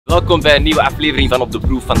Welkom bij een nieuwe aflevering van Op de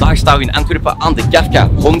Proef. Vandaag staan we in Antwerpen aan de Kafka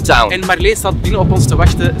Hometown. En Marlee staat binnen op ons te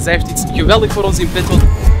wachten. Zij heeft iets geweldig voor ons in petto.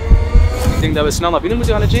 Ik denk dat we snel naar binnen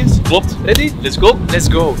moeten gaan, James. Klopt. Ready? Let's go. Let's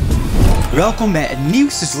go. Welkom bij een nieuw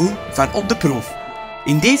seizoen van Op de Proef.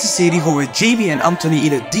 In deze serie gooien Jamie en Anthony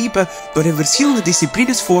in het diepe door in verschillende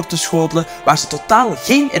disciplines voor te schotelen waar ze totaal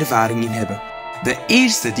geen ervaring in hebben. De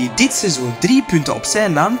eerste die dit seizoen 3 punten op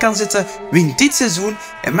zijn naam kan zetten, wint dit seizoen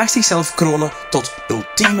en mag zichzelf kronen tot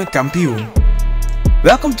ultieme kampioen.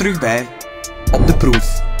 Welkom terug bij Op de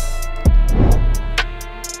Proef.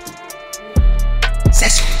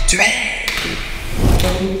 6, 2.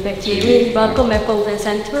 Dag jullie, welkom bij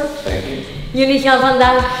Poledanceantwerp. Jullie gaan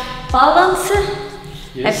vandaag paaldansen.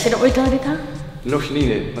 Yes. Heb je dat ooit al gedaan? Nog niet,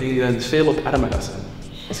 nee. Maar jullie zijn veel op armengassen.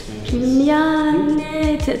 Ja,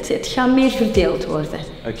 nee, het gaat meer verdeeld worden.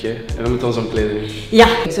 Oké, en we moeten ons omkleden. Ja,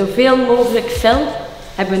 zoveel mogelijk vel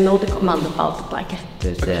hebben we nodig om aan de paal te plakken.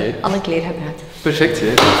 Dus alle kleren hebben we uit. Perfect,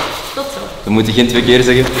 hè? Tot zo. We moeten geen 2 keer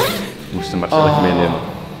zeggen. We moesten maar zelf meenemen.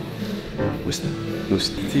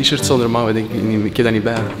 Moest. T-shirt zonder mouwen, denk ik niet. Ik heb dat niet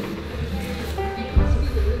bij.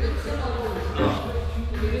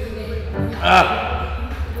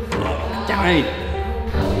 Hey.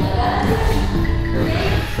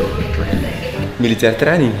 Militair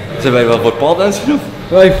training. Zijn wij wel voor paaldansen of?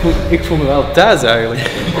 Ja, ik voel me wel thuis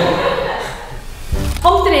eigenlijk.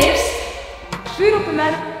 Kom ten eerste, vuur op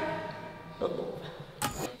mijn tot boven.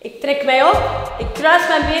 Ik trek mij op, ik kruis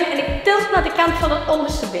mijn been en ik tilt naar de kant van het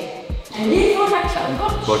onderste been. En hiervoor ga ik zo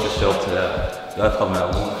kort. Kortjes veld, dat gaat mij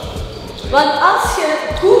om. Want als je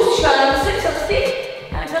goed schuilt, dan zit je op stiek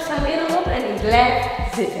en ik zet mijn benen op en ik blijf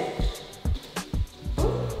zitten.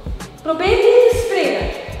 Probeer niet te springen.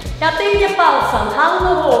 Ga tegen je paal staan,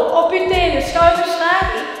 handen hoog, op je tenen, schouders laag.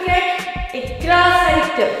 Ik trek, ik kruis en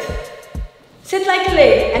ik tilt. Zit like a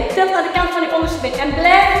lady en tilt naar de kant van je onderste been en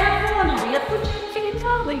blijf naar voren hangen. Dat moet je vinger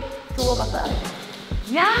houden. Doe wat aan.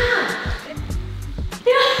 Ja!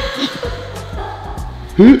 Ja!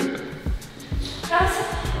 Kruisen,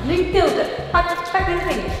 link tilten. Pak de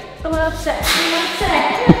vinger. Kom maar opzij. Kom maar opzij.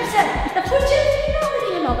 Opzij. Dat moet je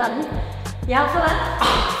vinger nog aan. Ja, voilà.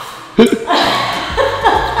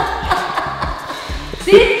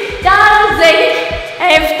 Zie, daarom zeg ik,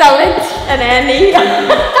 hij heeft talent en hij niet.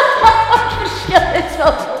 Het verschil is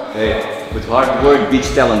wel zo. Hey, with hard work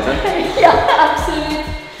beats talent, hè? Ja, absoluut.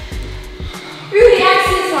 Uw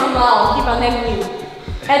reactie is normaal, die van hem niet.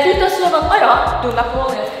 Hij doet dat zo van, oh ja, doe dat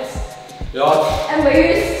gewoon even. Ja. En bij u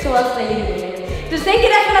is het zoals dat jullie doen. Dus denk je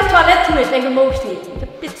dat je naar het toilet moet en je moogt niet.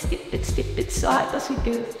 Pits, zo hard als je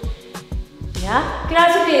kunt. Ja,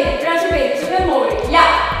 kruis op benen, zoveel mogelijk. Ja,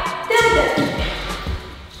 tilten.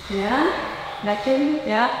 Ja, dat ken je.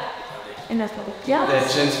 Ja. En dat wel. Ja. Nee,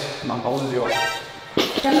 James, man, alles is joh.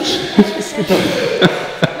 Dan is het.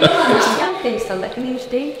 Ja, tegenstellen dat je niet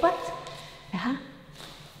steen pakt. Ja.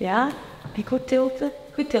 Ja, en goed tilten.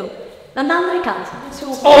 Goed tilten. Dan de andere kant. Zo.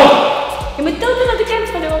 Je moet tilten naar de kant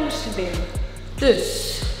van de onderste been.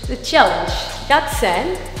 Dus, de challenge gaat zijn,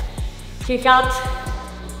 je gaat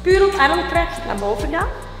puur op armkracht naar boven gaan,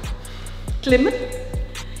 klimmen.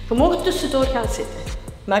 Je mag tussendoor gaan zitten.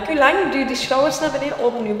 Maak je lang, duw die schouders naar beneden,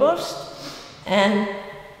 open je borst en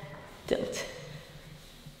tilt.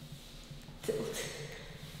 Tilt.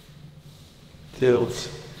 Tilt.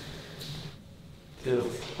 Tilt.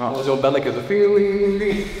 Oh, zo'n belletje, zo veel.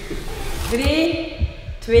 3,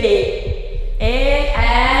 2, 1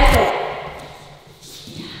 en go.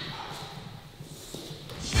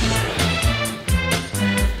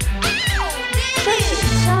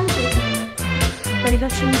 Maar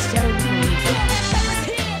dat is niet sterk.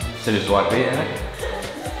 Zijn er zwaar bij, hè?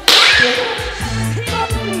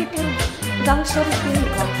 Dan is dat het niet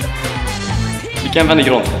kwam. Je kan van de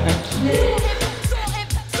grond.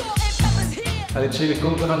 Allee, Jamie,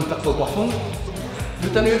 kom, we gaan het op het plafond.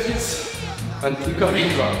 Doe dat nu eventjes. En ik kan niet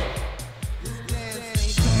gaan.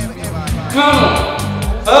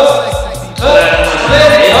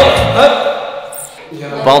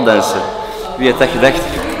 Paaldansen. Wie had dat gedacht? Dat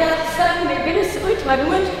staat met binnenste ooit, maar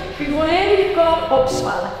doen je gewoon even je kop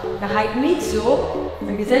opzwallen. Dan ga je niet zo,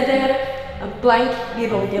 maar je zet daar een plank die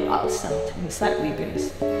rond je paal staat. En dan staat je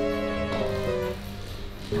binnenste.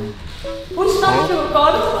 Hoe snap je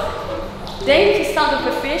elkaar voor? Denk, je staat op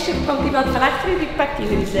een feestje, er komt iemand van achter je, die pakt die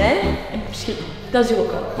er zijn en schiet. Dat is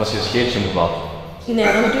ook al. Was je een scheertje moet vallen? Nee,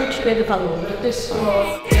 dan doe ik weer de van onder. Dus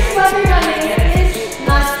wat je gaan leren is,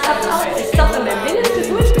 na stappen naar binnen te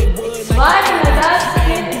doen, zwaar naar buiten te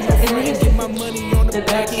geven en links de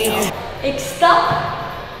buik. Ik stap,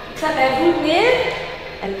 ik zet mijn voet neer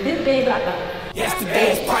en dit ben je brak aan.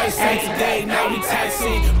 Yesterday's price ain't today, now we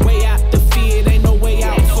taxing. Way out the fear, ain't no way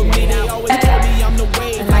out for me.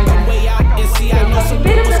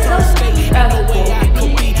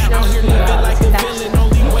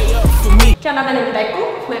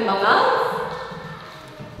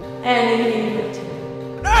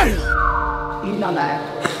 Hier dan uit.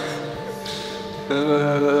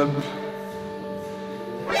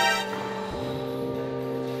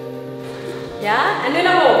 Ja, en nu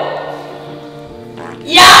naar boven.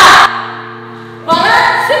 Ja! Voilà,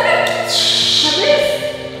 super! Dat is.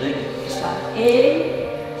 1,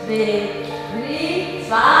 2, 3,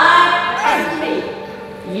 zwaar en 3.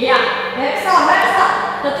 Ja, heb staan.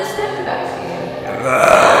 Dat is de buikgeven.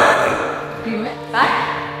 Prima. Pak,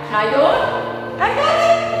 ga je door.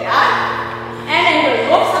 Ja. En in de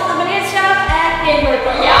hoofdstap naar beneden schuiven en in de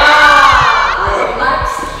ja! Max.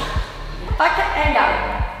 Pakken en gaan.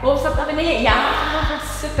 Hoofdstap naar beneden. Ja,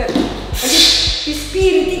 super. En die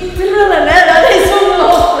spieren die trillen, hè, dat is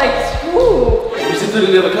ongelooflijk. We zitten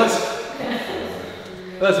in de hele klas.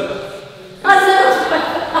 Dat is het. Dat is het.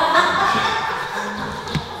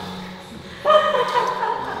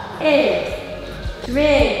 1,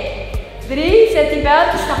 2, 3, zet die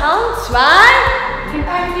buitenste hand zwaar en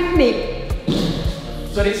pak die knie.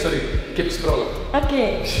 Sorry, ik heb gesprongen. Oké.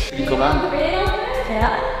 Die kom aan.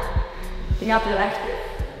 Ja. Die gaat er achter.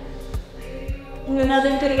 En dan had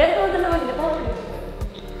hij terug uit de boven.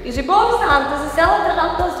 Dus je bovenste hand is dezelfde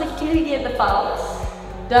hand als de jullie die in de paaldans.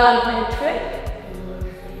 Duim met het terug.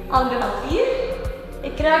 Andere hand hier.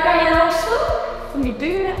 Ik raak aan je hoofd zo. Om die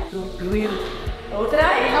buren. Bloeien.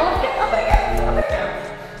 Draaien, half kant, andere kant.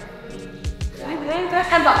 Terug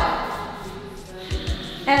en dan.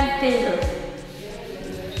 En tegen.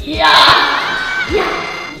 Ja! Ja!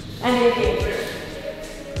 En weer tegen.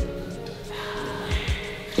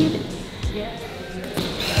 Ja.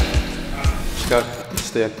 Schaar,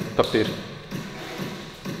 steen, papier.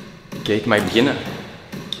 Kijk, mag ik beginnen?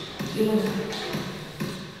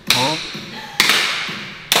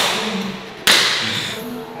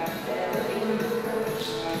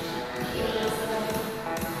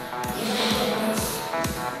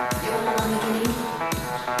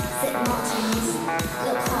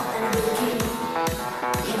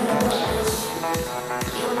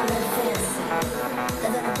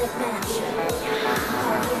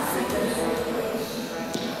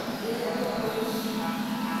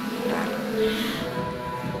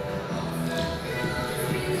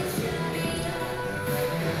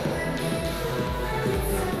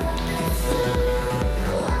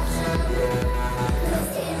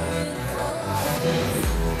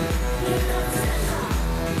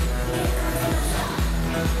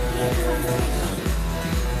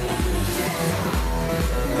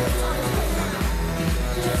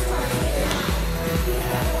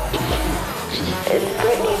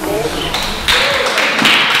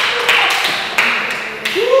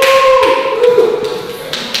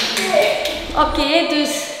 Oké, dus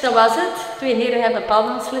dat was het. 2 heren hebben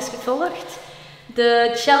paaldansles gevolgd.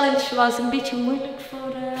 De challenge was een beetje moeilijk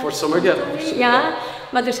Voor sommigen. Ja,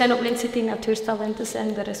 maar er zijn ook mensen die natuurtalenten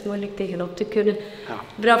zijn, daar is moeilijk tegenop te kunnen. Ja.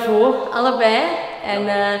 Bravo, allebei. En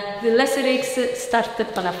de lessenreeks starten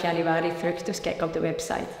vanaf januari terug, dus kijk op de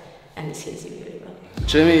website. En misschien zien we jullie wel.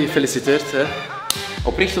 Jamie, gefeliciteerd. Hè.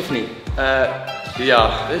 Oprecht of niet?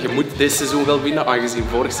 Ja, je moet dit seizoen wel winnen, aangezien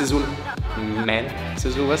vorig seizoen mijn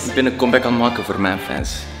seizoen was. Ik ben een comeback aan het maken voor mijn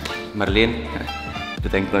fans. Marleen,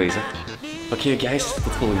 bedenk nog eens. Oké, guys, tot de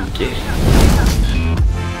volgende keer.